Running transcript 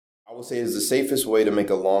I would say it's the safest way to make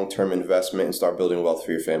a long-term investment and start building wealth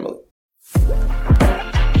for your family.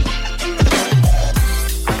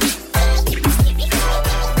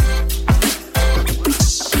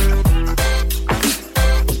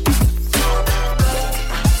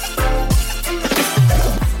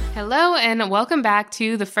 Hello, and welcome back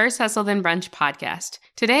to the First Hustle Then Brunch podcast.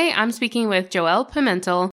 Today, I'm speaking with Joell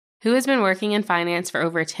Pimentel, who has been working in finance for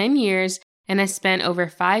over 10 years and has spent over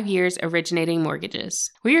 5 years originating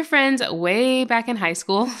mortgages. We were friends way back in high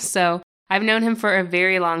school, so I've known him for a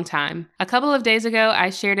very long time. A couple of days ago, I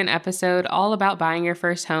shared an episode all about buying your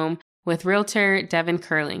first home with realtor Devin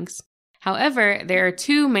Curlings. However, there are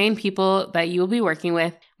two main people that you will be working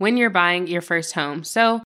with when you're buying your first home.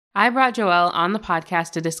 So I brought Joell on the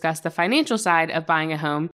podcast to discuss the financial side of buying a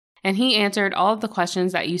home, and he answered all of the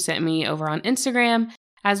questions that you sent me over on Instagram,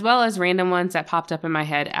 as well as random ones that popped up in my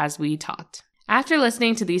head as we talked. After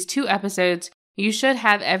listening to these two episodes, you should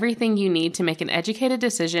have everything you need to make an educated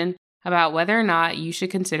decision about whether or not you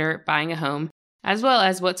should consider buying a home, as well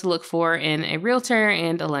as what to look for in a realtor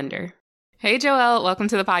and a lender. Hey, Joell, welcome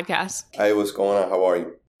to the podcast. Hey, what's going on? How are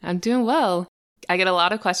you? I'm doing well. I get a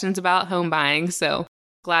lot of questions about home buying, so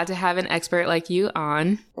glad to have an expert like you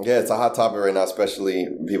on. Yeah, it's a hot topic right now, especially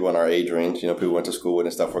people in our age range. You know, people went to school with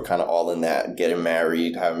and stuff. We're kind of all in that, getting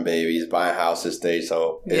married, having babies, buying houses stage.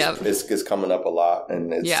 So it's coming up a lot,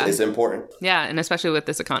 and it's important. Yeah, and especially with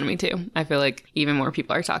this economy too. I feel like even more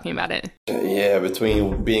people are talking about it. Yeah,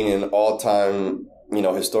 between being in all-time,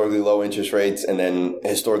 historically low interest rates and then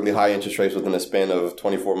historically high interest rates within a span of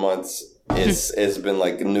 24 months, it's been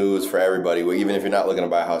like news for everybody. Even if you're not looking to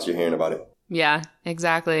buy a house, you're hearing about it. Yeah,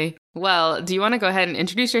 exactly. Well, do you want to go ahead and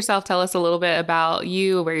introduce yourself? Tell us a little bit about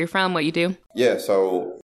you, where you're from, what you do. Yeah,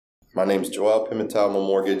 so my name's Joell Pimentel. I'm a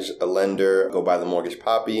mortgage lender. I go by the Mortgage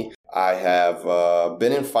Poppy. I have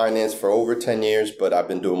been in finance for over 10 years, but I've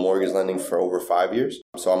been doing mortgage lending for over 5 years.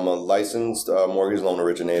 So I'm a licensed mortgage loan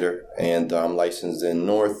originator, and I'm licensed in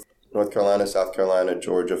North Carolina, South Carolina,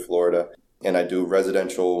 Georgia, Florida. And I do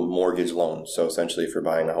residential mortgage loans. So essentially, if you're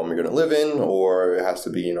buying a home you're going to live in, or it has to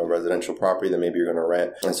be, residential property that maybe you're going to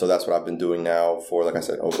rent. And so that's what I've been doing now for, like I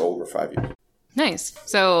said, over 5 years. Nice.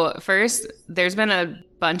 So first, there's been a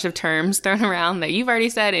bunch of terms thrown around that you've already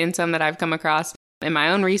said and some that I've come across in my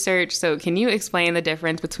own research. So can you explain the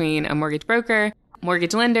difference between a mortgage broker,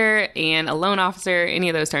 mortgage lender, and a loan officer? Any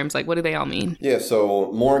of those terms, like what do they all mean? Yeah,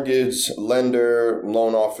 so mortgage, lender,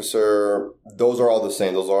 loan officer, those are all the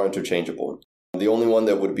same. Those are interchangeable. The only one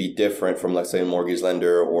that would be different from, let's say, a mortgage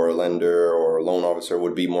lender or a loan officer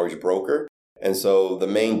would be mortgage broker. And so the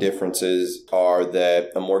main differences are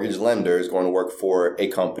that a mortgage lender is going to work for a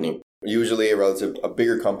company, usually a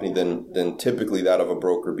bigger company than typically that of a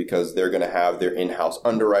broker, because they're going to have their in-house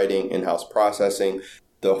underwriting, in-house processing.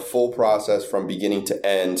 The full process from beginning to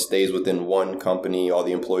end stays within one company. All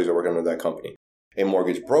the employees are working under that company. A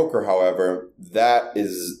mortgage broker, however,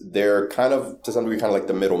 they're kind of, to some degree, kind of like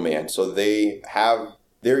the middleman. So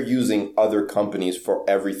they're using other companies for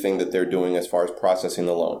everything that they're doing as far as processing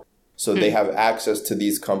the loan. So they have access to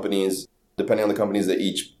these companies, depending on the companies that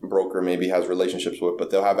each broker maybe has relationships with,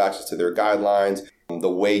 but they'll have access to their guidelines,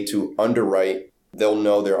 the way to underwrite. They'll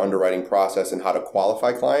know their underwriting process and how to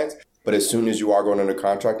qualify clients. But as soon as you are going under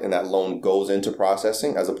contract and that loan goes into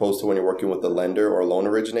processing, as opposed to when you're working with a lender or a loan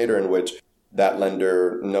originator, in which that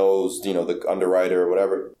lender knows, the underwriter or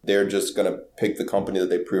whatever, they're just going to pick the company that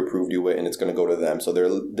they pre-approved you with, and it's going to go to them. So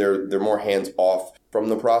they're more hands off from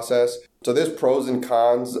the process. So there's pros and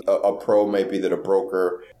cons. A pro may be that a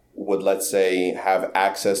broker would, let's say, have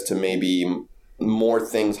access to maybe more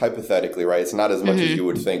things hypothetically, right? It's not as much as you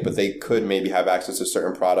would think, but they could maybe have access to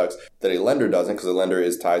certain products that a lender doesn't, because a lender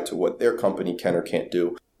is tied to what their company can or can't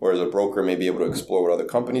do, whereas a broker may be able to explore what other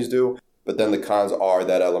companies do. But then the cons are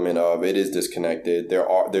that element of it is disconnected.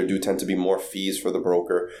 There do tend to be more fees for the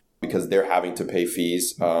broker, because they're having to pay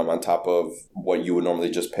fees on top of what you would normally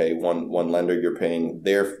just pay one lender. You're paying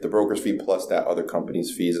the broker's fee plus that other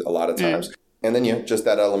company's fees a lot of times. And then, just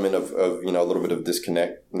that element of a little bit of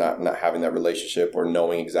disconnect, not having that relationship or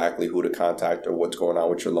knowing exactly who to contact or what's going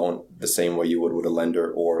on with your loan the same way you would with a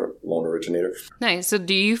lender or loan originator. Nice. So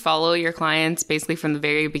do you follow your clients basically from the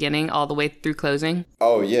very beginning all the way through closing?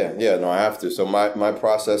 Oh, yeah. Yeah, no, I have to. So my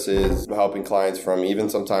process is helping clients from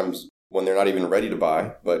even sometimes when they're not even ready to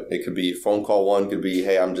buy, but it could be phone call one, could be,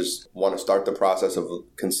 hey, I'm just want to start the process of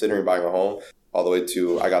considering buying a home, all the way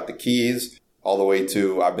to I got the keys, all the way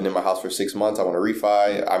to I've been in my house for 6 months, I want to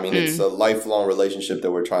refi. I mean, it's a lifelong relationship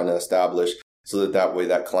that we're trying to establish. so that way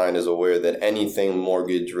that client is aware that anything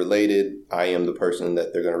mortgage related, I am the person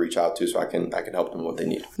that they're going to reach out to, so I can help them with what they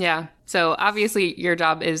need. Yeah. So obviously your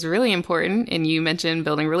job is really important, and you mentioned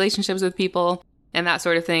building relationships with people and that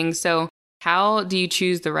sort of thing. So how do you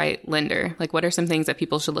choose the right lender? Like, what are some things that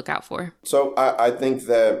people should look out for? So I think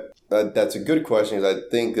that's a good question, because I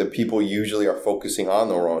think that people usually are focusing on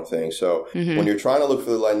the wrong thing. So when you're trying to look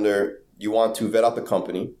for the lender, you want to vet out the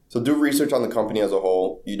company. So do research on the company as a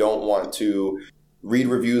whole. You don't want to read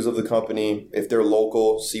reviews of the company. If they're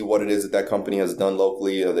local, see what it is that company has done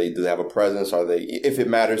locally. Do they have a presence? If it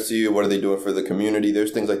matters to you, what are they doing for the community?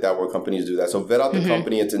 There's things like that where companies do that. So vet out the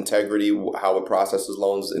company, its integrity, how it processes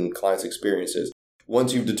loans, and clients' experiences.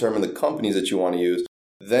 Once you've determined the companies that you want to use,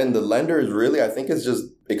 then the lender is really, I think, it's just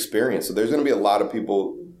experience. So there's going to be a lot of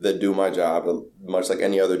people that do my job, much like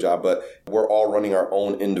any other job, but we're all running our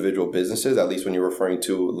own individual businesses, at least when you're referring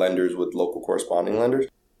to lenders with local corresponding lenders.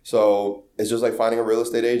 So it's just like finding a real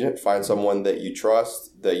estate agent. Find someone that you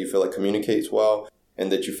trust, that you feel like communicates well,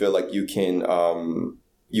 and that you feel like you can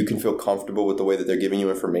feel comfortable with the way that they're giving you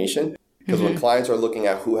information. Because when clients are looking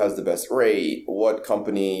at who has the best rate, what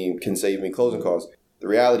company can save me closing costs, the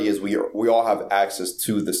reality is we all have access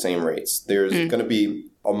to the same rates. There's going to be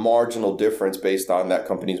a marginal difference based on that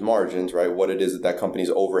company's margins, right? What it is that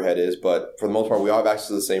company's overhead is. But for the most part, we all have access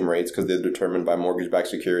to the same rates because they're determined by mortgage-backed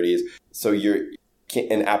securities. So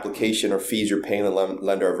an application or fees you're paying the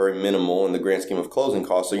lender are very minimal in the grand scheme of closing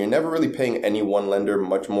costs. So you're never really paying any one lender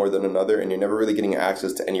much more than another, and you're never really getting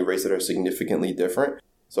access to any rates that are significantly different.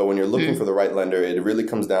 So when you're looking for the right lender, it really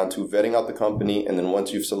comes down to vetting out the company. And then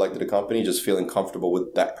once you've selected a company, just feeling comfortable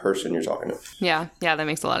with that person you're talking to. Yeah, that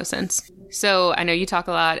makes a lot of sense. So I know you talk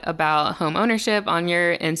a lot about home ownership on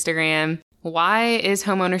your Instagram. Why is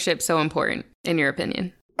home ownership so important, in your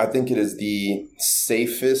opinion? I think it is the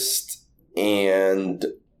safest and,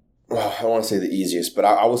 well, I don't want to say the easiest, but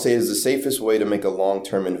I will say it's the safest way to make a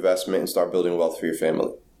long-term investment and start building wealth for your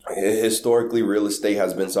family. Historically, real estate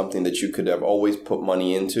has been something that you could have always put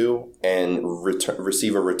money into and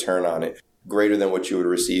receive a return on it greater than what you would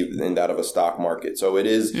receive in that of a stock market. So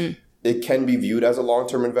it can be viewed as a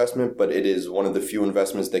long-term investment, but it is one of the few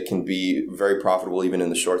investments that can be very profitable even in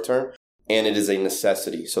the short term. And it is a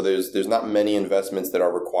necessity. So there's not many investments that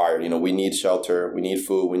are required. We need shelter, we need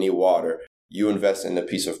food, we need water. You invest in a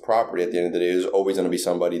piece of property, at the end of the day, there's always going to be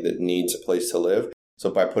somebody that needs a place to live. So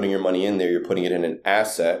by putting your money in there, you're putting it in an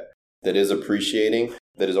asset that is appreciating,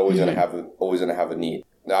 that is always going to have a need.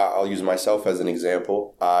 Now, I'll use myself as an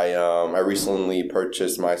example. I recently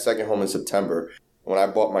purchased my second home in September. When I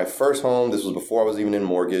bought my first home, this was before I was even in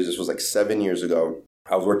mortgage. This was like 7 years ago.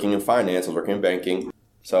 I was working in finance. I was working in banking.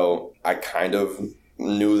 So I kind of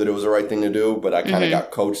knew that it was the right thing to do, but I kind of got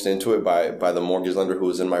coached into it by the mortgage lender who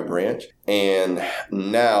was in my branch. And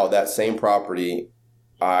now that same property,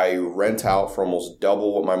 I rent out for almost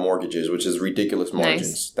double what my mortgage is, which is ridiculous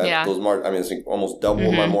margins. Nice. It's almost double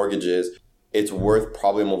what my mortgage is. It's worth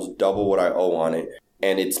probably almost double what I owe on it.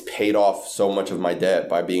 And it's paid off so much of my debt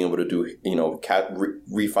by being able to do,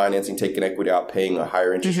 refinancing, taking equity out, paying a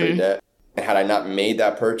higher interest rate debt. And had I not made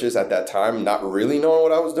that purchase at that time, not really knowing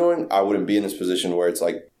what I was doing, I wouldn't be in this position where it's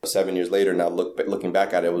like 7 years later. Now looking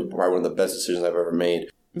back at it, it was probably one of the best decisions I've ever made.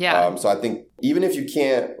 Yeah. So I think even if you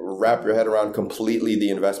can't wrap your head around completely the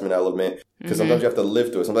investment element, because sometimes you have to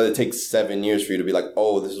live through it. Sometimes it takes 7 years for you to be like,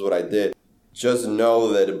 oh, this is what I did. Just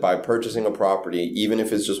know that by purchasing a property, even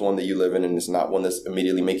if it's just one that you live in and it's not one that's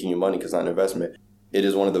immediately making you money because it's not an investment, it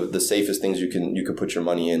is one of the safest things you can put your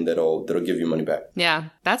money in that'll give you money back. Yeah,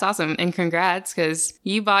 that's awesome. And congrats, because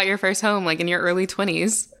you bought your first home like in your early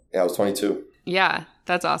 20s. Yeah, I was 22. Yeah,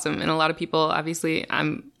 that's awesome. And a lot of people, obviously,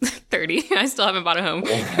 I'm 30. I still haven't bought a home.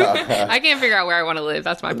 I can't figure out where I want to live.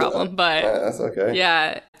 That's my problem. But that's okay.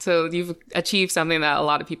 Yeah. So you've achieved something that a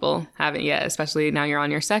lot of people haven't yet, especially now you're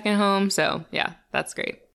on your second home. So yeah, that's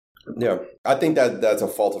great. Yeah. I think that's a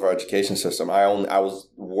fault of our education system. I was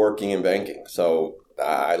working in banking. So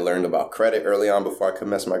I learned about credit early on before I could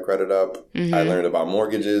mess my credit up. I learned about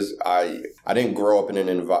mortgages. I didn't grow up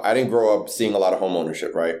I didn't grow up seeing a lot of home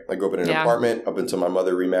ownership, right? I grew up in an apartment up until my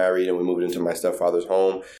mother remarried and we moved into my stepfather's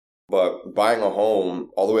home. But buying a home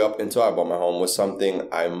all the way up until I bought my home was something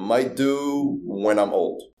I might do when I'm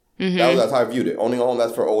old. That's how I viewed it. Owning a home,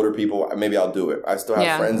 that's for older people. Maybe I'll do it. I still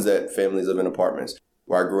have friends that families live in apartments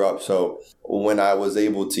where I grew up. So when I was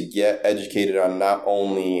able to get educated on not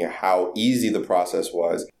only how easy the process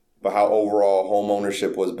was, but how overall home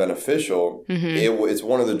ownership was beneficial, it's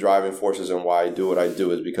one of the driving forces in why I do what I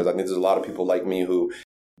do, is because I think there's a lot of people like me who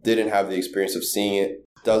didn't have the experience of seeing it,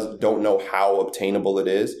 don't know how obtainable it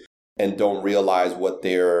is, and don't realize what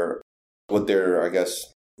their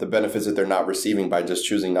the benefits that they're not receiving by just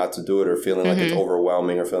choosing not to do it or feeling like it's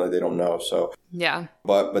overwhelming or feeling like they don't know. So yeah.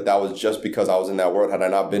 But that was just because I was in that world. Had I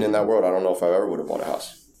not been in that world, I don't know if I ever would have bought a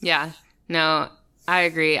house. Yeah. No, I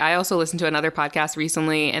agree. I also listened to another podcast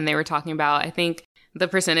recently, and they were talking about, I think the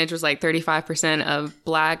percentage was like 35% of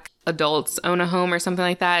Black adults own a home or something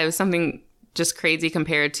like that. It was something just crazy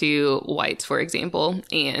compared to whites, for example.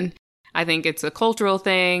 And I think it's a cultural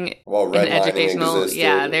thing, well, an educational. existed.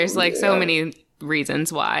 Yeah, there's like so many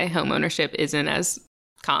reasons why home ownership isn't as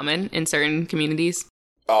common in certain communities.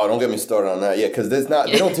 Oh, don't get me started on that. Yeah, because they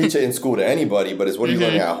don't teach it in school to anybody, but it's what are you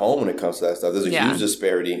learning at home when it comes to that stuff. There's a huge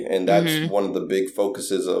disparity, and that's one of the big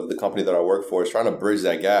focuses of the company that I work for, is trying to bridge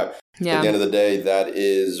that gap. Yeah. At the end of the day, that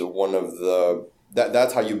is one of the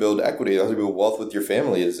that's how you build equity. That's how you build wealth with your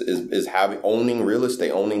family is owning real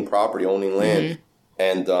estate, owning property, owning land,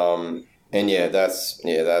 and that's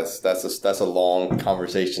a long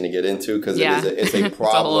conversation to get into because it's a problem. It's a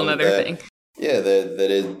whole another thing. Yeah,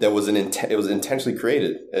 it was intentionally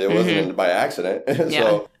created. It wasn't by accident.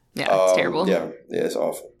 So, it's terrible. Yeah, it's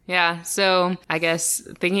awful. Yeah, so I guess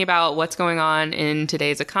thinking about what's going on in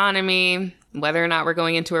today's economy, whether or not we're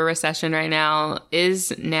going into a recession right now,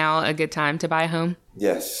 is now a good time to buy a home?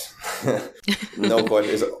 Yes. No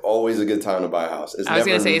question. It's always a good time to buy a house. I was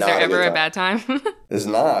going to say, is there ever a bad time? It's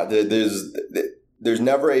not. There's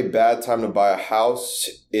never a bad time to buy a house.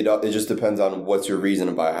 It just depends on what's your reason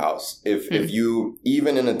to buy a house. If you,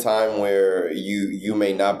 even in a time where you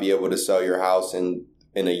may not be able to sell your house in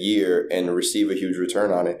a year and receive a huge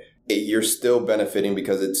return on it, you're still benefiting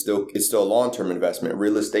because it's still a long-term investment.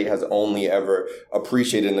 Real estate has only ever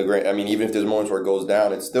appreciated in the grand. I mean, even if there's moments where it goes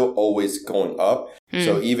down, it's still always going up.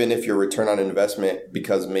 So even if your return on investment,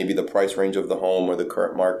 because maybe the price range of the home or the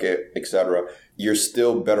current market, etc., you're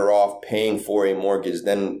still better off paying for a mortgage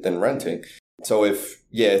than renting. So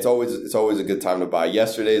it's always a good time to buy.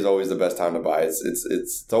 Yesterday is always the best time to buy.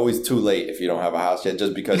 It's always too late if you don't have a house yet,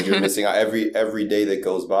 just because you're missing out. Every day that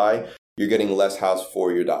goes by, you're getting less house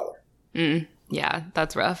for your dollar. Yeah,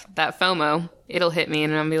 that's rough. That FOMO, it'll hit me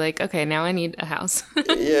and I'll be like, okay, now I need a house.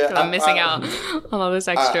 Yeah. I'm missing out on all this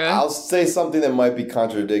extra. I'll say something that might be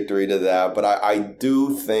contradictory to that, but I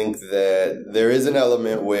do think that there is an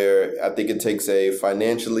element where I think it takes a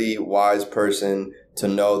financially wise person to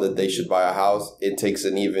know that they should buy a house. It takes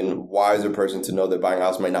an even wiser person to know that buying a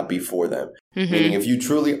house might not be for them. Meaning if you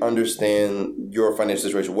truly understand your financial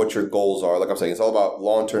situation, what your goals are, like I'm saying, it's all about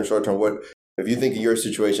long-term, short-term. If you think in your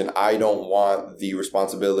situation, I don't want the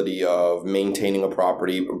responsibility of maintaining a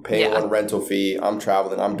property, paying one rental fee, I'm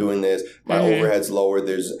traveling, I'm doing this, my overhead's lower.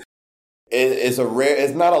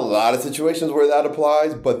 It's not a lot of situations where that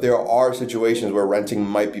applies, but there are situations where renting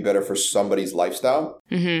might be better for somebody's lifestyle.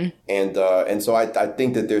 And so I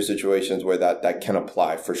think that there's situations where that can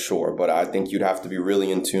apply for sure. But I think you'd have to be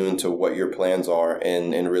really in tune to what your plans are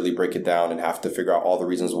and really break it down and have to figure out all the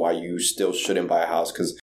reasons why you still shouldn't buy a house.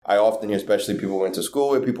 Because I often hear, especially people who went to school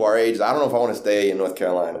with, people our age, I don't know if I want to stay in North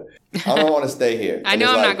Carolina. I don't want to stay here. I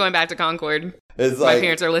know I'm not going back to Concord. My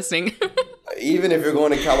parents are listening. Even if you're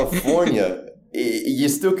going to California, you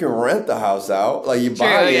still can rent the house out. Like you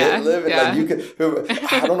buy it, live it. Like you can.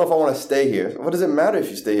 I don't know if I want to stay here. What does it matter if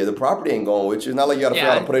you stay here? The property ain't going with you. It's not like you got to figure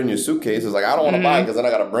out to put it in your suitcase. It's like, I don't want to buy it because then I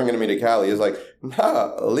got to bring it to me to Cali. It's like,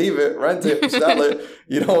 nah, leave it, rent it, sell it.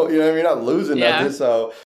 You know what I mean? You're not losing nothing.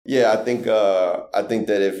 So yeah, I think that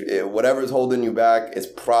if whatever's holding you back, it's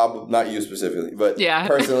probably not you specifically, but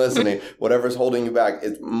person listening, whatever's holding you back,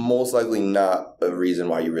 it's most likely not a reason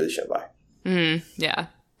why you really should buy. Yeah,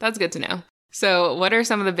 that's good to know. So what are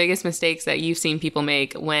some of the biggest mistakes that you've seen people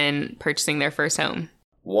make when purchasing their first home?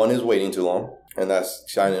 One is waiting too long, and that's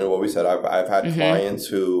shining into what we said. I've had clients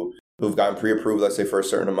who've gotten pre-approved, let's say for a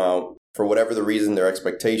certain amount. For whatever the reason, their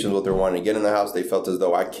expectations, what they're wanting to get in the house, they felt as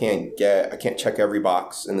though I can't check every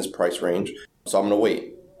box in this price range, so I'm going to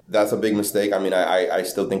wait. That's a big mistake. I mean, I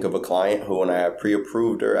still think of a client who, when I had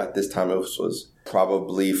pre-approved her at this time, it was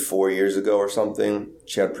probably 4 years ago or something.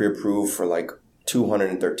 She had pre-approved for like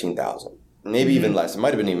 $213,000. Maybe even less. It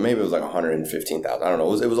might have been maybe it was like $115,000. I don't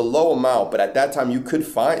know. It was a low amount, but at that time you could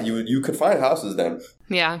find houses then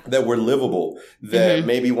that were livable, that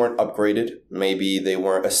maybe weren't upgraded, maybe they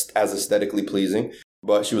weren't as aesthetically pleasing,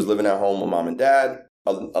 but she was living at home with mom and dad,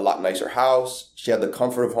 a lot nicer house. She had the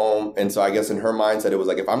comfort of home, and so I guess in her mindset it was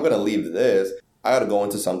like, if I'm going to leave this, I got to go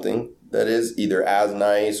into something that is either as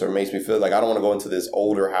nice or makes me feel like I don't want to go into this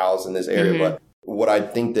older house in this area. But what I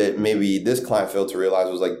think that maybe this client failed to realize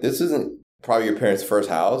was like, this isn't probably your parents' first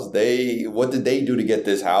house. What did they do to get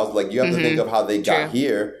this house? Like, you have to think of how they got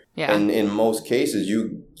here. Yeah. And in most cases,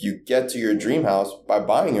 you get to your dream house by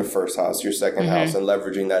buying your first house, your second house, and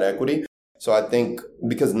leveraging that equity. So I think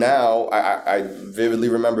because now I vividly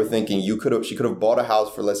remember thinking she could have bought a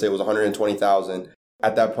house for, let's say it was 120,000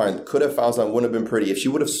 at that point, could have found something, wouldn't have been pretty. If she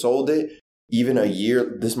would have sold it even a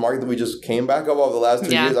year, this market that we just came back up over the last 2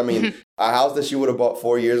 years, I mean, a house that she would have bought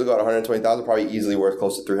 4 years ago at 120,000 probably easily worth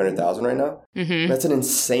close to 300,000 right now. That's an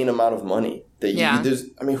insane amount of money that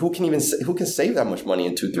who can save that much money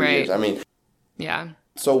in 2-3 years? I mean,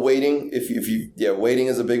 so waiting, waiting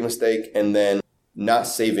is a big mistake, and then not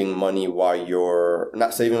saving money while you're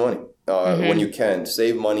not saving money. When you can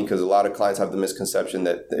save money, because a lot of clients have the misconception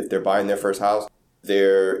that if they're buying their first house,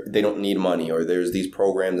 they don't need money, or there's these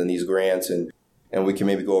programs and these grants, and we can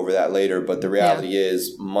maybe go over that later. But the reality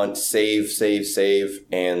is, save,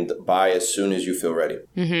 and buy as soon as you feel ready.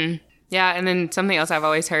 Yeah, and then something else I've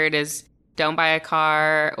always heard is don't buy a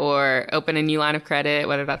car or open a new line of credit,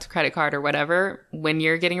 whether that's a credit card or whatever, when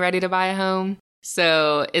you're getting ready to buy a home.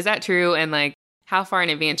 So is that true? And like, how far in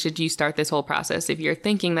advance should you start this whole process if you're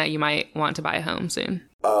thinking that you might want to buy a home soon?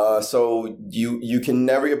 So you can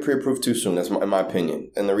never get pre-approved too soon, in my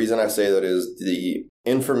opinion. And the reason I say that is the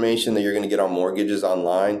information that you're going to get on mortgages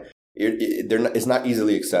online, it's not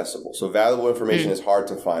easily accessible. So valuable information is hard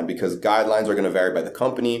to find because guidelines are going to vary by the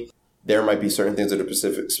company. There might be certain things that are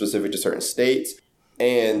specific to certain states.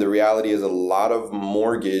 And the reality is a lot of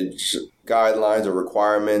mortgage guidelines or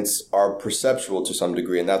requirements are perceptual to some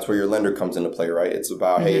degree. And that's where your lender comes into play, right? It's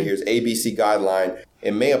about, hey, here's ABC guideline.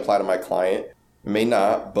 It may apply to my client, may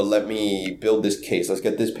not, but let me build this case. Let's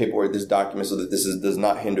get this paperwork, this document so that does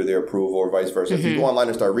not hinder their approval or vice versa. If you go online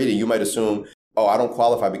and start reading, you might assume, oh, I don't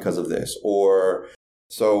qualify because of this. Or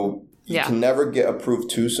so you can never get approved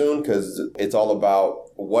too soon because it's all about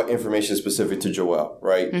what information is specific to Joell,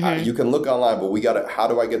 right? You can look online, but how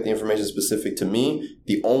do I get the information specific to me?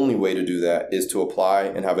 The only way to do that is to apply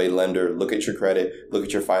and have a lender look at your credit, look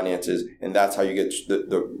at your finances, and that's how you get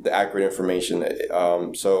the accurate information.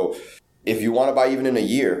 So if you want to buy even in a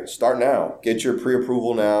year, start now. Get your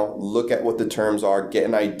pre-approval now. Look at what the terms are. Get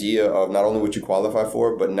an idea of not only what you qualify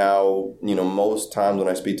for, but now, most times when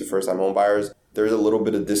I speak to first-time home buyers, there's a little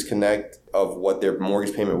bit of disconnect of what their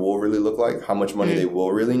mortgage payment will really look like, how much money they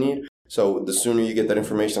will really need. So the sooner you get that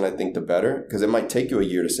information, I think the better, because it might take you a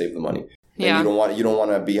year to save the money. And you don't want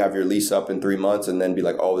to have your lease up in 3 months and then be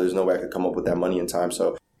like, oh, there's no way I could come up with that money in time.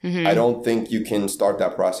 So I don't think you can start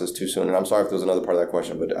that process too soon. And I'm sorry if there was another part of that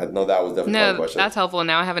question, but I know that was definitely part of the question. No, that's helpful.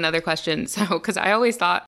 Now I have another question. So, because I always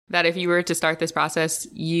thought that if you were to start this process,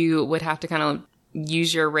 you would have to kind of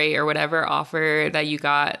use your rate or whatever offer that you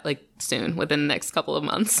got like soon within the next couple of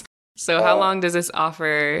months. So how long does this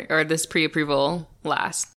offer or this pre-approval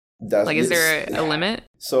last? Is there a limit?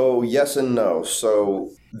 So yes and no. So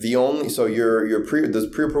your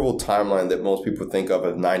pre-approval timeline that most people think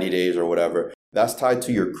of 90 days or whatever, that's tied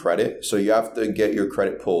to your credit. So you have to get your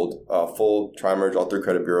credit pulled, full tri-merge, all 3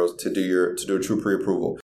 credit bureaus to do a true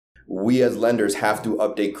pre-approval. We as lenders have to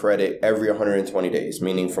update credit every 120 days,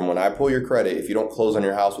 meaning from when I pull your credit, if you don't close on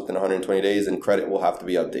your house within 120 days, then credit will have to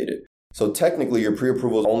be updated. So technically, your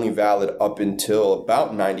pre-approval is only valid up until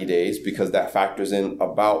about 90 days because that factors in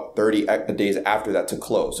about 30 days after that to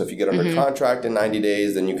close. So if you get under contract in 90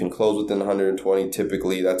 days, then you can close within 120.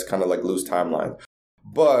 Typically, that's kind of like loose timeline.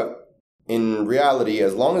 But in reality,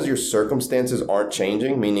 as long as your circumstances aren't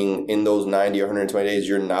changing, meaning in those 90 or 120 days,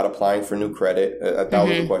 you're not applying for new credit. That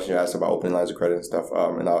was the question you asked about opening lines of credit and stuff,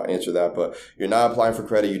 and I'll answer that. But you're not applying for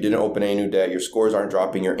credit. You didn't open any new debt. Your scores aren't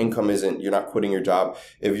dropping. Your income isn't. You're not quitting your job.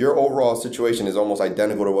 If your overall situation is almost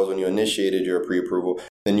identical to what it was when you initiated your pre-approval,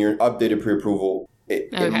 then your updated pre-approval,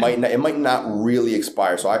 it might not really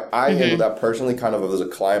expire. So I handle that personally kind of as a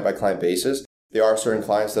client-by-client basis. There are certain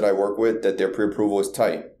clients that I work with that their pre-approval is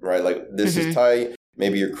tight, right? Like this is tight.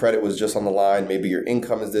 Maybe your credit was just on the line. Maybe your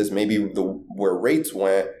income is this. Maybe where rates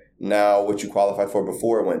went, now what you qualified for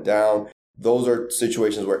before it went down. Those are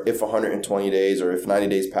situations where if 120 days or if 90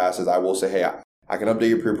 days passes, I will say, hey, I can update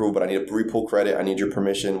your pre-approval, but I need to re-pull credit. I need your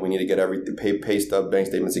permission. We need to get everything, pay stub, bank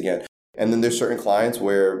statements again. And then there's certain clients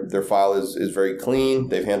where their file is very clean.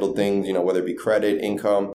 They've handled things, whether it be credit,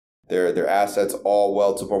 income, their assets all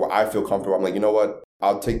well to the point where I feel comfortable. I'm like, you know what?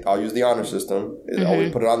 I'll use the honor system.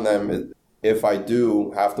 Always put it on them. If I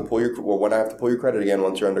do have to when I have to pull your credit again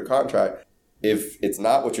once you're under contract, if it's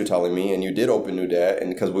not what you're telling me and you did open new debt,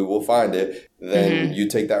 and because we will find it, then you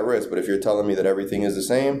take that risk. But if you're telling me that everything is the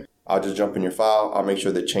same, I'll just jump in your file. I'll make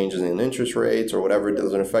sure that changes in interest rates or whatever it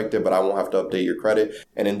doesn't affect it, but I won't have to update your credit.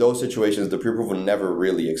 And in those situations, the pre-approval never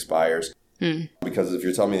really expires. Because if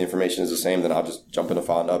you're telling me the information is the same, then I'll just jump in the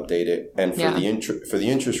file and update it. And for the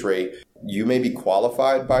interest rate, you may be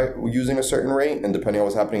qualified by using a certain rate, and depending on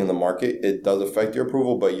what's happening in the market, it does affect your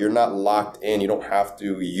approval, but you're not locked in. You don't have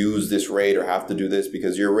to use this rate or have to do this,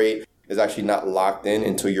 because your rate is actually not locked in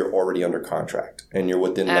until you're already under contract and you're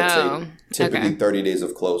within, let's say, typically 30 days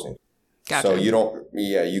of closing. Gotcha. So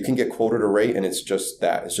you can get quoted a rate, and it's just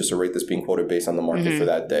that. It's just a rate that's being quoted based on the market for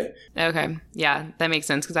that day. Okay. Yeah, that makes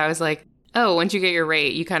sense, because I was like, oh, once you get your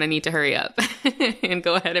rate, you kind of need to hurry up and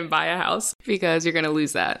go ahead and buy a house because you're going to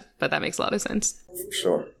lose that. But that makes a lot of sense.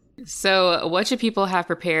 Sure. So what should people have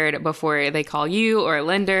prepared before they call you or a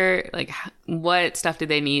lender? Like, what stuff do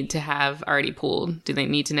they need to have already pulled? Do they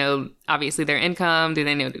need to know, obviously, their income? Do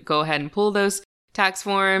they know to go ahead and pull those tax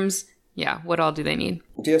forms? Yeah. What all do they need?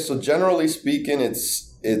 Yeah. So generally speaking,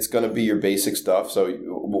 it's going to be your basic stuff. So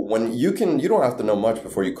when you don't have to know much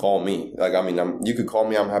before you call me. Like, I mean, you could call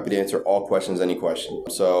me. I'm happy to answer all questions, any question.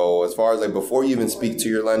 So as far as like before you even speak to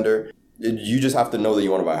your lender, you just have to know that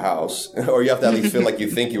you want to buy a house, or you have to at least feel like you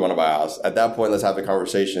think you want to buy a house. At that point, let's have the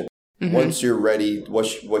conversation. Mm-hmm. Once you're ready,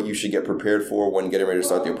 what you should get prepared for when getting ready to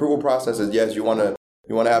start the approval process is, yes, you want to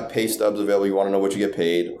have pay stubs available. You want to know what you get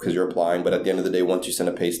paid because you're applying. But at the end of the day, once you send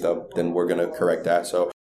a pay stub, then we're going to correct that.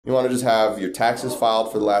 So you want to just have your taxes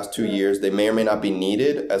filed for the last 2 years. They may or may not be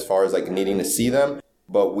needed as far as like needing to see them,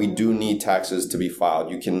 but we do need taxes to be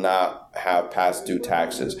filed. You cannot have past due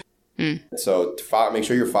taxes. So make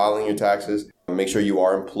sure you're filing your taxes, make sure you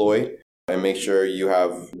are employed, and make sure you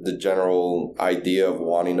have the general idea of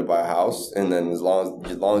wanting to buy a house. And then as long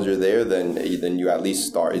as you're there, then you at least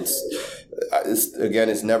start.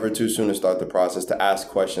 It's never too soon to start the process, to ask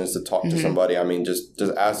questions, to talk to somebody. I mean, just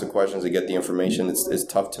ask the questions and get the information. It's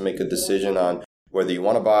tough to make a decision on whether you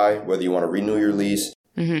want to buy, whether you want to renew your lease.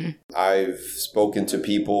 Mm-hmm. I've spoken to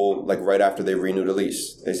people like right after they renewed a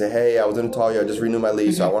lease. They say, hey, I was going to tell you, I just renewed my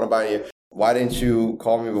lease, so I want to buy you. Why didn't you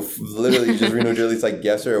call me before? Literally, you just renewed your lease like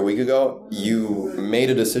yesterday or a week ago. You made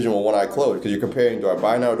a decision with one eye closed because you're comparing, do I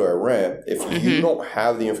buy now or do I rent? If you don't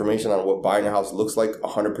have the information on what buying a house looks like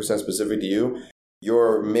 100% specific to you,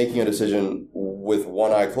 you're making a decision with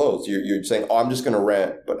one eye closed. You're saying, oh, I'm just going to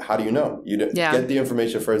rent. But how do you know? Get the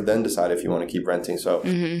information first, then decide if you want to keep renting. So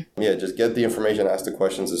just get the information, ask the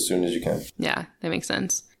questions as soon as you can. Yeah, that makes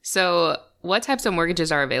sense. So what types of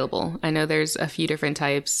mortgages are available? I know there's a few different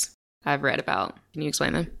types I've read about. Can you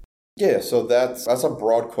explain them? Yeah, so that's a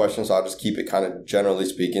broad question, so I'll just keep it kind of generally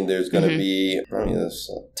speaking. There's going to be,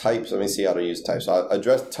 there's types. Let me see how to use types. So I'll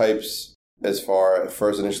address types as far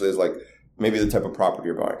first initially as like maybe the type of property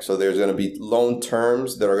you're buying. So there's going to be loan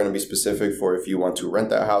terms that are going to be specific for if you want to rent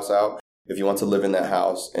that house out, if you want to live in that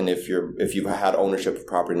house, and if you've had ownership of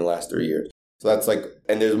property in the last 3 years. So that's like,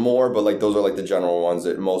 and there's more, but like those are like the general ones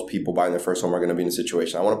that most people buying their first home are going to be in a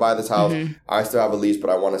situation. I want to buy this house. I still have a lease,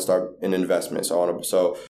 but I want to start an investment.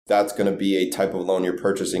 So that's going to be a type of loan. You're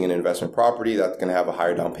purchasing an investment property that's going to have a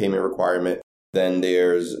higher down payment requirement. Then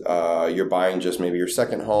there's you're buying just maybe your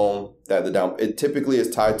second home. It typically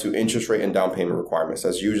is tied to interest rate and down payment requirements.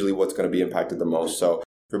 That's usually what's going to be impacted the most. So if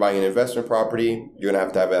you're buying an investment property, you're going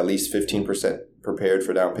to have at least 15% prepared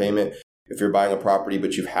for down payment. If you're buying a property,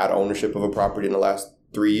 but you've had ownership of a property in the last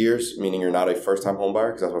 3 years, meaning you're not a first-time home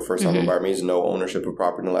buyer, because that's what first-time home buyer means, no ownership of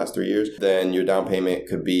property in the last 3 years, then your down payment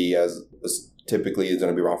could be typically is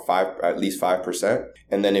going to be around at least 5%.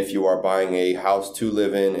 And then if you are buying a house to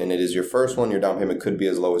live in and it is your first one, your down payment could be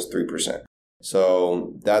as low as 3%.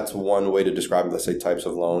 So that's one way to describe, let's say, types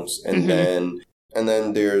of loans. And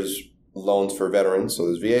then there's loans for veterans. So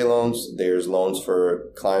there's VA loans. There's loans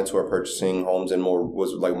for clients who are purchasing homes in more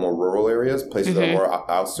rural areas, places that are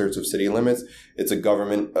more outskirts of city limits. It's a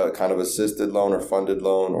government kind of assisted loan or funded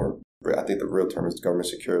loan, or I think the real term is government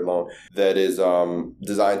secured loan, that is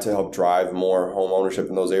designed to help drive more home ownership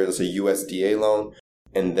in those areas. It's a USDA loan.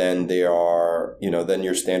 And then there are, then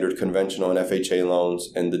your standard conventional and FHA loans.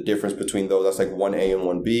 And the difference between those, that's like 1A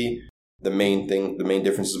and 1B. The main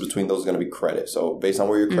differences between those is going to be credit. So based on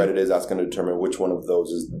where your credit is, that's going to determine which one of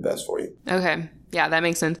those is the best for you. Okay. Yeah, that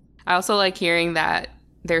makes sense. I also like hearing that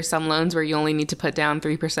there's some loans where you only need to put down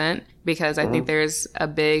 3%, because I think there's a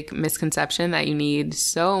big misconception that you need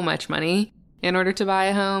so much money in order to buy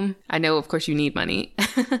a home. I know, of course, you need money,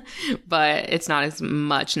 but it's not as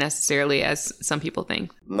much necessarily as some people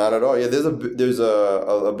think. Not at all. Yeah, there's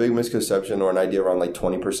a big misconception or an idea around like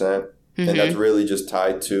 20%. And that's really just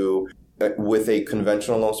tied to, with a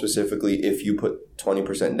conventional loan specifically, if you put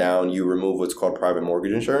 20% down, you remove what's called private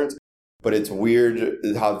mortgage insurance. But it's weird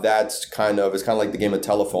how it's kind of like the game of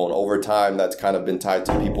telephone. Over time, that's kind of been tied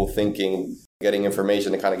to people thinking, getting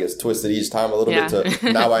information. It kind of gets twisted each time a little bit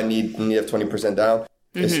to now I need to have 20% down.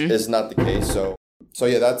 It's not the case. So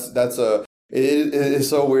yeah, that's It is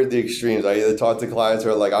so weird, the extremes. I either talk to clients who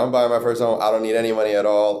are like, I'm buying my first home, I don't need any money at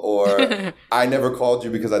all, or I never called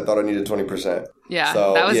you because I thought I needed 20%. Yeah,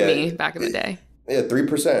 so, that was me back in the day. Yeah,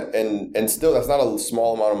 3%. And still, that's not a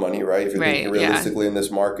small amount of money, right? If you're thinking realistically in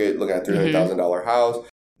this market, looking at a $300,000 house,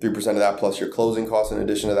 3% of that plus your closing costs in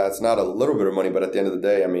addition to that, it's not a little bit of money, but at the end of the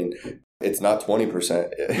day, I mean, it's not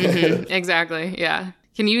 20%. Exactly, yeah.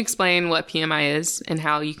 Can you explain what PMI is and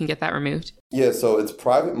how you can get that removed? Yeah, so it's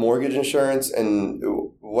private mortgage insurance, and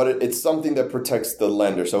it's something that protects the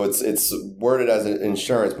lender. So it's worded as an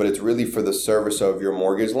insurance, but it's really for the service of your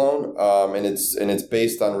mortgage loan. And it's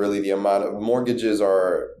based on really the amount of mortgages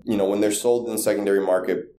are, when they're sold in the secondary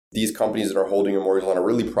market, these companies that are holding your mortgage loan are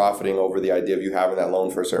really profiting over the idea of you having that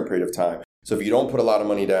loan for a certain period of time. So if you don't put a lot of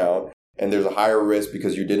money down, and there's a higher risk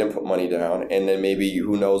because you didn't put money down, and then maybe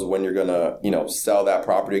who knows when you're gonna, sell that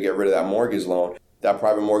property or get rid of that mortgage loan. That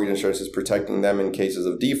private mortgage insurance is protecting them in cases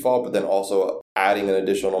of default, but then also adding an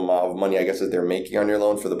additional amount of money, I guess, that they're making on your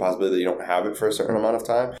loan for the possibility that you don't have it for a certain amount of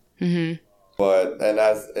time. Mm-hmm. But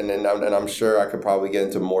I'm sure I could probably get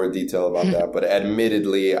into more detail about that. But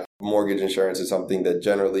admittedly, mortgage insurance is something that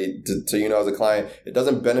generally, as a client, it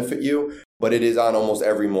doesn't benefit you, but it is on almost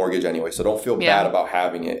every mortgage anyway. So don't feel bad about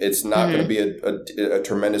having it. It's not going to be a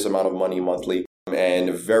tremendous amount of money monthly.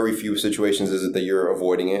 And very few situations is it that you're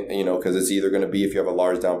avoiding it, because it's either going to be if you have a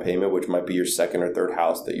large down payment, which might be your second or third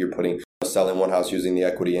house that you're selling one house using the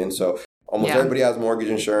equity in. So almost everybody has mortgage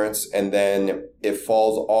insurance, and then it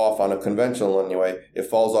falls off on a conventional loan anyway. It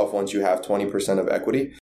falls off once you have 20% of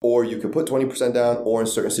equity, or you could put 20% down, or in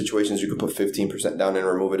certain situations, you could put 15% down and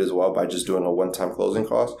remove it as well by just doing a one-time closing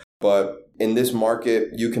cost. But in this market,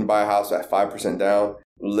 you can buy a house at 5% down,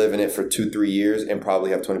 live in it for 2-3 years, and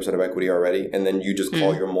probably have 20% of equity already. And then you just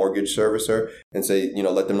call your mortgage servicer and say,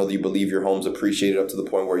 let them know that you believe your home's appreciated up to the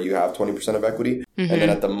point where you have 20% of equity. And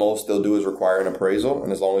then at the most they'll do is require an appraisal.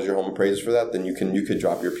 And as long as your home appraises for that, then you could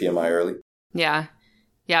drop your PMI early. Yeah.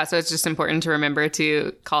 Yeah. So it's just important to remember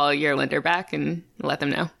to call your lender back and let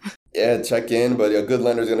them know. Yeah, check in, but a good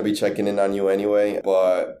lender is going to be checking in on you anyway.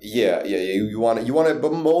 But you want it.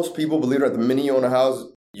 But most people, believe it or not, the minute you own a house,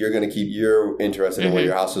 you're interested in what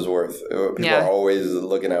your house is worth. People are always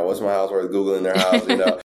looking at what's my house worth, Googling their house,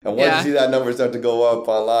 And once you see that number start to go up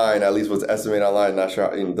online, at least what's estimated online, not sure,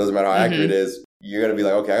 doesn't matter how accurate it is, you're going to be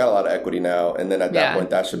like, okay, I got a lot of equity now. And then at that point,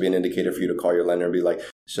 that should be an indicator for you to call your lender and be like,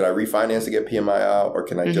 should I refinance to get PMI out, or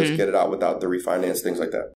can I just get it out without the refinance, things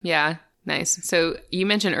like that. Yeah. Nice. So you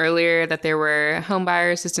mentioned earlier that there were home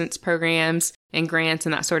buyer assistance programs and grants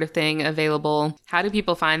and that sort of thing available. How do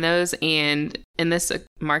people find those? And in this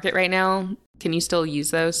market right now, can you still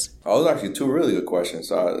use those? Oh, those are actually two really good questions.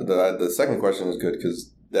 The second question is good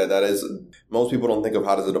because that is, most people don't think of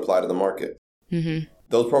how does it apply to the market.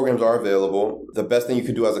 Those programs are available. The best thing you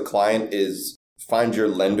could do as a client is find your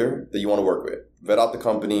lender that you want to work with. Vet out the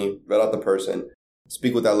company, vet out the person.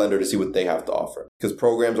 Speak with that lender to see what they have to offer. Because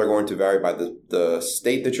programs are going to vary by the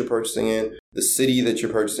state that you're purchasing in, the city that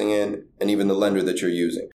you're purchasing in, and even the lender that you're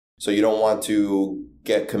using. So you don't want to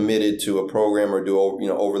get committed to a program or do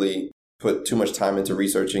overly put too much time into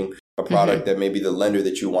researching a product that maybe the lender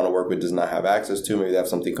that you want to work with does not have access to. Maybe they have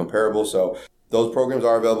something comparable. So those programs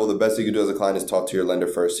are available. The best thing you can do as a client is talk to your lender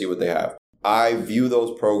first, see what they have. I view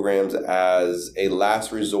those programs as a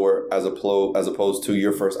last resort as opposed to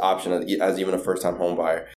your first option as even a first-time home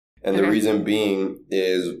buyer. And the reason being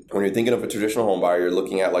is when you're thinking of a traditional home buyer, you're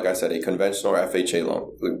looking at, like I said, a conventional or FHA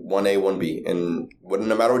loan, 1A, 1B. And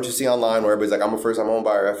no matter what you see online where everybody's like, I'm a first-time home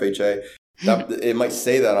buyer, FHA, it might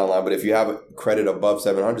say that online, but if you have credit above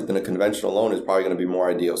 700, then a conventional loan is probably going to be more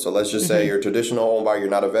ideal. So let's just say you're a traditional home buyer, you're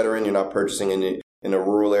not a veteran, you're not purchasing in a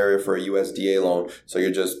rural area for a USDA loan. So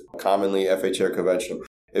you're just commonly FHA or conventional.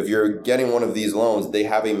 If you're getting one of these loans, they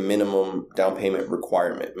have a minimum down payment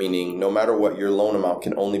requirement, meaning no matter what, your loan amount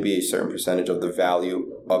can only be a certain percentage of the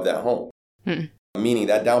value of that home. Meaning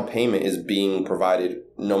that down payment is being provided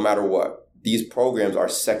no matter what. These programs are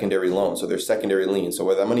secondary loans, so they're secondary liens. So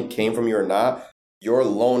whether that money came from you or not, your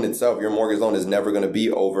loan itself, your mortgage loan is never going to be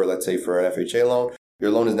over, let's say for an FHA loan, your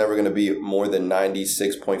loan is never going to be more than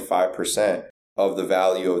 96.5% of the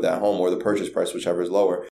value of that home or the purchase price, whichever is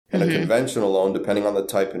lower. And a conventional loan, depending on the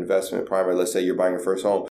type investment, primary, let's say you're buying your first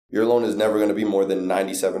home, your loan is never going to be more than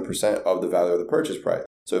 97% of the value of the purchase price.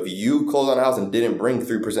 So if you close on a house and didn't bring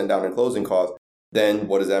 3% down in closing costs, then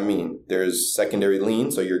what does that mean? There's secondary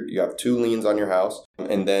liens. So you have 2 liens on your house.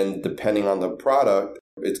 And then depending on the product,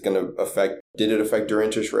 it's going to did it affect your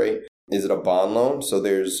interest rate? Is it a bond loan? So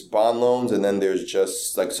there's bond loans and then there's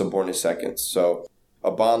just like subordinate seconds. So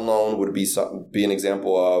a bond loan would be an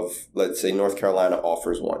example of, let's say North Carolina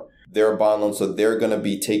offers one. They're a bond loan, so they're going to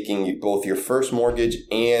be taking both your first mortgage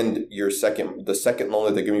and the second loan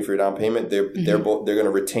that they're giving you for your down payment. They're going to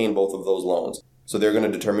retain both of those loans. So they're going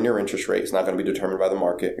to determine your interest rate. It's not going to be determined by the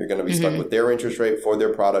market. You're going to be stuck with their interest rate for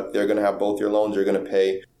their product. They're going to have both your loans. You're going to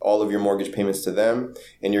pay all of your mortgage payments to them,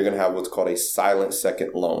 and you're going to have what's called a silent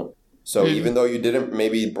second loan. So even though you didn't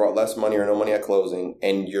maybe brought less money or no money at closing,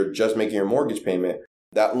 and you're just making your mortgage payment,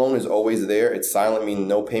 that loan is always there. It's silent, meaning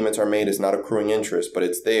no payments are made. It's not accruing interest, but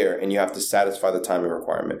it's there, and you have to satisfy the timing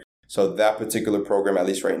requirement. So that particular program, at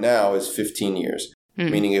least right now, is 15 years.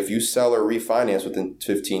 Meaning if you sell or refinance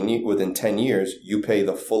within 10 years, you pay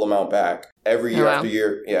the full amount back. Every year after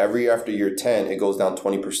year 10, it goes down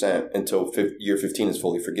 20% until year 15 is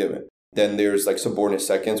fully forgiven. Then there's like subordinate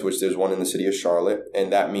seconds, which there's one in the city of Charlotte.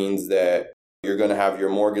 And that means that you're going to have your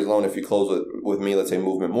mortgage loan. If you close with me, let's say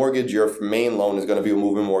Movement Mortgage, your main loan is going to be a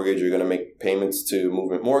Movement Mortgage. You're going to make payments to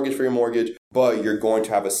Movement Mortgage for your mortgage, but you're going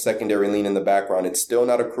to have a secondary lien in the background. It's still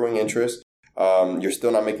not accruing interest. You're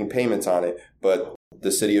still not making payments on it, but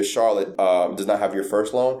the city of Charlotte does not have your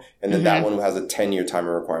first loan. And then that one has a 10-year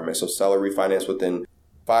timing requirement. So sell or refinance within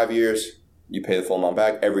 5 years, you pay the full amount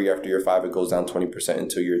back. Every year after year 5, it goes down 20%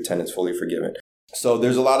 until year 10 is fully forgiven. So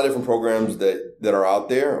there's a lot of different programs that are out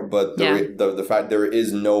there, but the fact there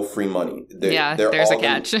is no free money. There's a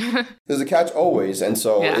catch. There's a catch always. And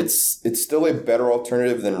so it's still a better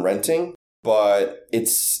alternative than renting, but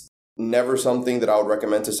it's never something that I would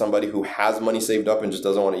recommend to somebody who has money saved up and just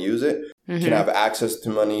doesn't want to use it. Can have access to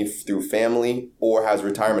money through family or has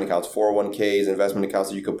retirement accounts, 401ks, investment accounts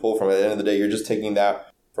that you could pull from. At the end of the day, you're just taking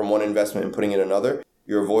that from one investment and putting it in another.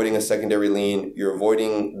 You're avoiding a secondary lien. You're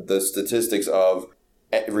avoiding the statistics of,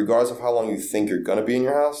 regardless of how long you think you're going to be in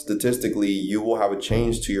your house, statistically, you will have a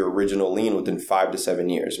change to your original lien within 5 to 7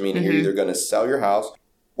 years, meaning you're either going to sell your house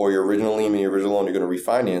or your original lien and your original loan, you're going to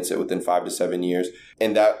refinance it within 5 to 7 years.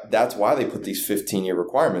 And that's why they put these 15-year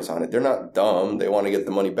requirements on it. They're not dumb. They want to get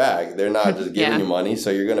the money back. They're not just giving you money. So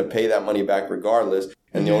you're going to pay that money back regardless.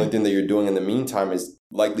 And the only thing that you're doing in the meantime is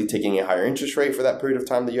likely taking a higher interest rate for that period of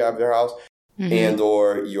time that you have your house. And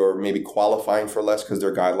or you're maybe qualifying for less because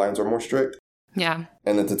their guidelines are more strict. Yeah.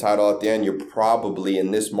 And then to tie it all at the end, you're probably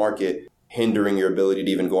in this market hindering your ability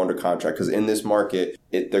to even go under contract. Because in this market,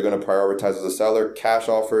 they're going to prioritize as a seller cash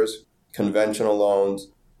offers, conventional loans,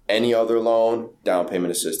 any other loan, down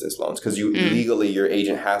payment assistance loans. Because legally, your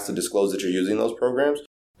agent has to disclose that you're using those programs.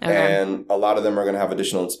 Okay. And a lot of them are going to have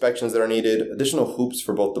additional inspections that are needed, additional hoops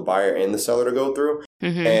for both the buyer and the seller to go through.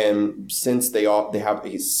 And since they have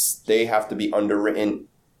to be underwritten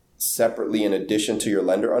separately in addition to your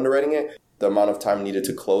lender underwriting it, the amount of time needed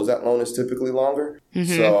to close that loan is typically longer.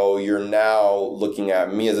 So you're now looking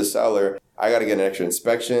at me as a seller. I got to get an extra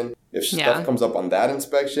inspection. If stuff comes up on that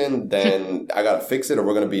inspection, then I got to fix it or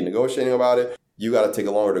we're going to be negotiating about it. You got to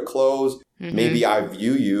take longer to close. Maybe I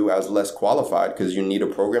view you as less qualified because you need a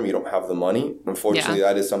program. You don't have the money. Unfortunately,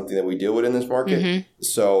 that is something that we deal with in this market.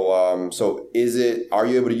 So are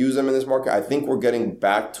you able to use them in this market? I think we're getting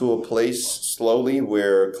back to a place slowly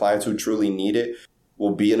where clients who truly need it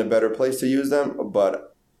will be in a better place to use them.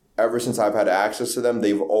 But ever since I've had access to them,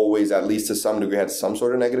 they've always, at least to some degree, had some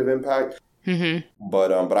sort of negative impact.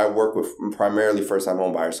 But I work with primarily first-time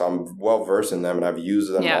home buyers, so I'm well-versed in them and I've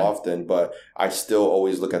used them often. But I still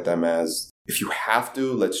always look at them as, if you have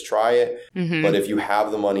to, let's try it. But if you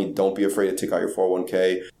have the money, don't be afraid to take out your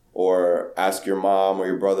 401k or ask your mom or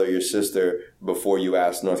your brother or your sister before you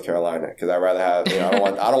ask North Carolina. Because I'd rather have,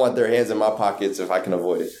 I don't want their hands in my pockets if I can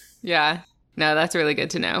avoid it. Yeah. No, that's really good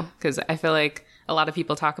to know because I feel like a lot of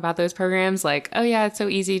people talk about those programs like, oh yeah, it's so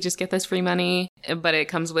easy, just get this free money. But it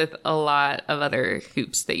comes with a lot of other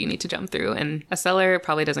hoops that you need to jump through. And a seller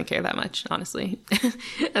probably doesn't care that much, honestly.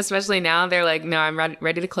 Especially now, they're like, no, I'm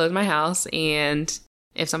ready to close my house. And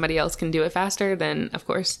if somebody else can do it faster, then of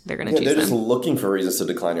course they're going to choose them. They're just looking for reasons to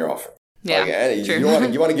decline your offer. Yeah, true. You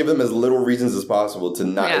want to give them as little reasons as possible to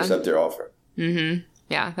not accept your offer.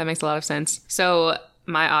 Yeah, that makes a lot of sense. So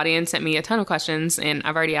my audience sent me a ton of questions and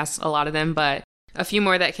I've already asked a lot of them, but a few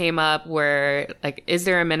more that came up were like, is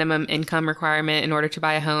there a minimum income requirement in order to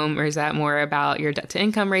buy a home, or is that more about your debt to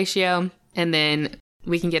income ratio? And then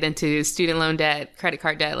we can get into student loan debt, credit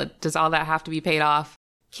card debt. Like, does all that have to be paid off?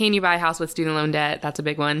 Can you buy a house with student loan debt? That's a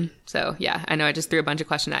big one. So yeah, I know I just threw a bunch of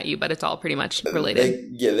questions at you, but it's all pretty much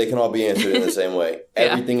related. They can all be answered in the same way.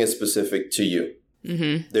 Everything is specific to you.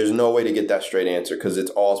 There's no way to get that straight answer because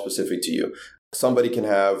it's all specific to you. Somebody can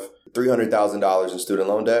have $300,000 in student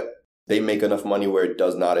loan debt. They make enough money where it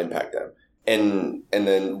does not impact them. And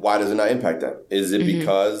then why does it not impact them? Is it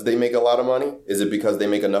because they make a lot of money? Is it because they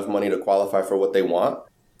make enough money to qualify for what they want?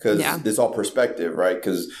 because it's all perspective, right?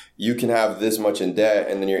 Because you can have this much in debt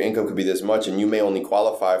and then your income could be this much and you may only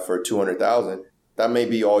qualify for $200,000. That may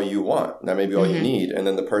be all you want. That may be all you need. And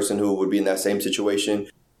then the person who would be in that same situation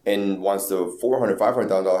and wants the $400,000,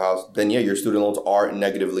 $500,000 house, then your student loans are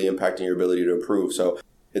negatively impacting your ability to approve. So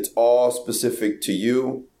it's all specific to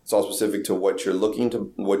you. It's all specific to what you're looking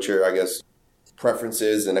to, what your, I guess,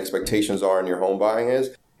 preferences and expectations are in your home buying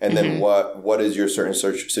is. And then what is your certain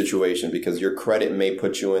situation? Because your credit may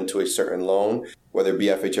put you into a certain loan, whether it be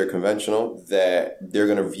FHA or conventional, that they're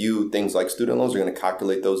going to view things like student loans. They're going to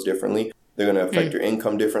calculate those differently. They're going to affect your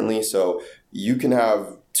income differently. So you can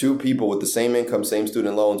have two people with the same income, same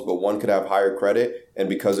student loans, but one could have higher credit. And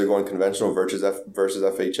because they're going conventional versus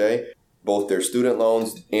FHA, both their student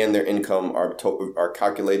loans and their income are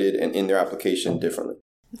calculated and in their application differently.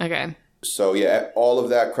 Okay. So all of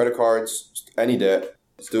that, credit cards, any debt.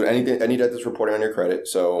 Any debt that's reporting on your credit.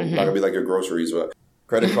 So not gonna be like your groceries, but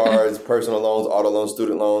credit cards, personal loans, auto loans,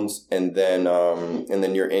 student loans, and then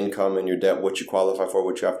your income and your debt, what you qualify for,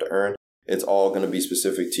 what you have to earn. It's all going to be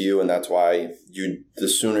specific to you, and that's why the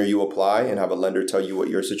sooner you apply and have a lender tell you what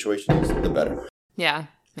your situation is, the better. Yeah,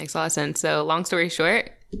 makes a lot of sense. So long story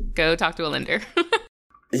short, go talk to a lender.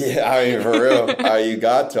 Yeah, I mean, for real, you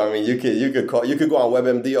got to. I mean, you could go on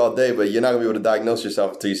WebMD all day, but you're not gonna be able to diagnose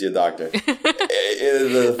yourself until you see a doctor.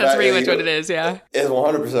 That's pretty much what it is. Yeah, it's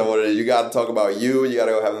 100% what it is. You got to talk about you. You got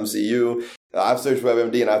to go have them see you. I've searched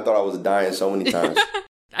WebMD and I thought I was dying so many times.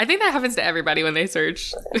 I think that happens to everybody when they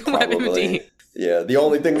search WebMD. Yeah, the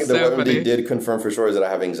only thing that So WebMD funny. did confirm for sure is that I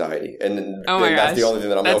have anxiety, and Oh my that's gosh. the only thing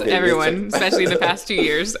that I'm That's okay everyone, with. especially in the past 2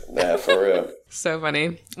 years. Yeah, for real. So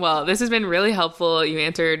funny. Well, this has been really helpful. You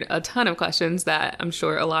answered a ton of questions that I'm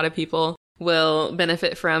sure a lot of people will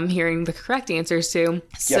benefit from hearing the correct answers to.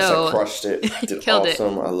 Yes, I crushed it. I did Killed it.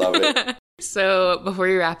 awesome. I love it. So before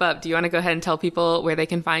you wrap up, do you want to go ahead and tell people where they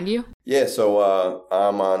can find you? Yeah, so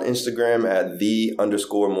I'm on Instagram at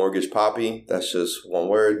 _mortgagepoppy. That's just one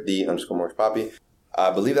word, _mortgagepoppy. I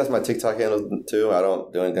believe that's my TikTok handle too. I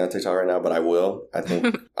don't do anything on TikTok right now, but I will. I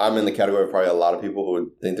think I'm in the category of probably a lot of people who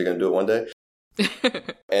would think they're going to do it one day.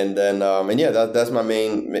 And then, that's my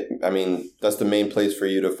main, that's the main place for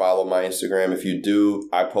you to follow my Instagram. If you do,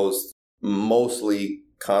 I post mostly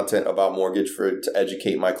content about mortgage to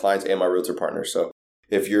educate my clients and my realtor partners. So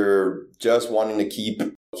if you're just wanting to keep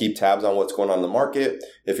tabs on what's going on in the market,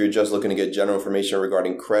 if you're just looking to get general information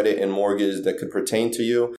regarding credit and mortgage that could pertain to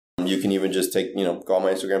you, you can even just go on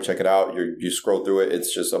my Instagram, check it out. You scroll through it.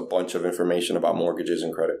 It's just a bunch of information about mortgages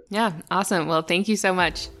and credit. Yeah, awesome. Well, thank you so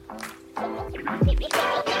much.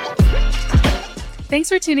 Thanks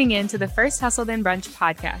for tuning in to the First Hustle Then Brunch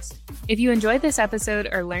podcast. If you enjoyed this episode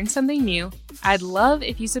or learned something new, I'd love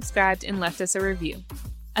if you subscribed and left us a review.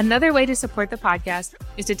 Another way to support the podcast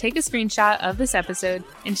is to take a screenshot of this episode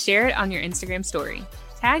and share it on your Instagram story.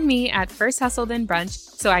 Tag me at First Hustle Then Brunch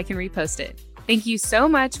so I can repost it. Thank you so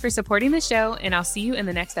much for supporting the show, and I'll see you in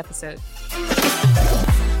the next episode.